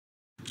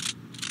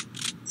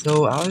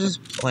So I was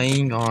just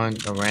playing on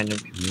a random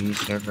community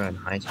server on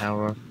High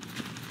Tower,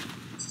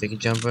 Sticky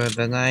Jumper,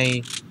 then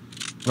I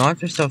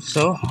launched myself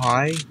so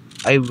high,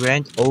 I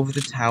ran over the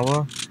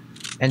tower,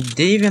 and didn't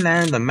even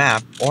land on the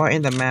map, or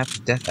in the map's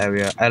death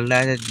area. I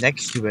landed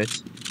next to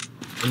it,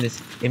 in this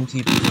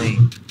empty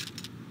plane.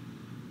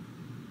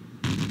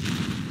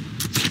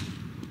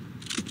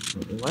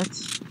 What?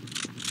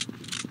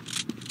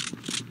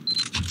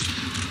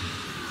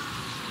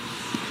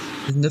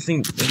 There's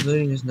nothing, there's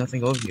literally just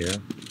nothing over here.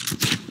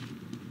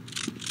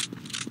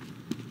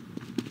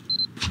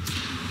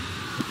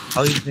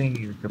 How do you think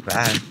you could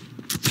back?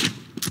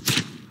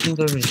 Things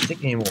don't even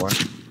stick anymore.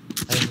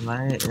 I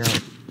landed in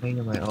a plane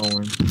of my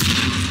own.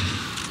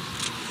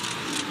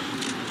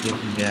 You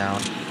can get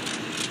out.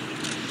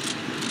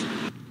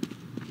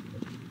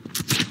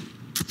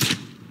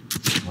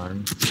 Come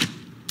on.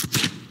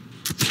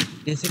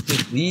 Basically,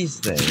 these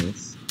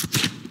things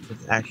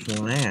with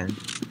actual land.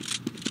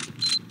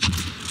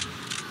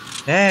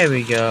 There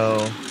we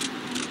go.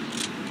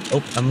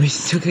 Oh, I'm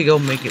still gonna go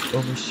make it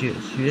overshoot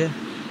it.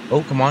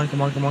 Oh, come on,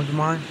 come on, come on,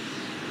 come on.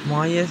 Come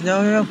on, yes,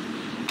 no, no, no.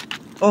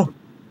 Oh.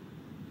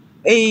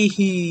 Hey.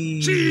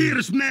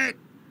 Cheers, mate.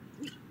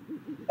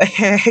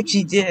 I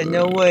actually did,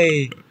 no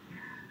way.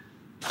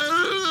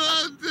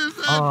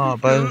 Oh,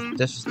 but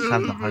this was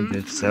times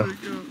 100, so.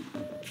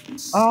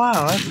 Oh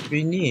wow, that's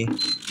pretty neat.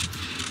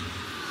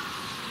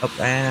 Oh,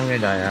 and I'm gonna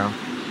die now.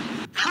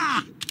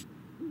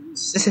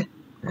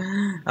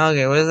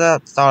 Okay, what is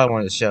that? That's all I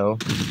wanted to show.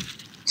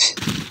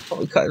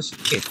 Oh god, this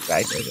kid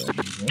guy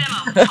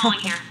Demo, calling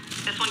here.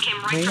 This one came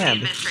right from the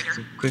administrator. It's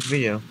a quick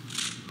video.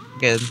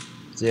 Good.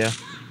 See ya.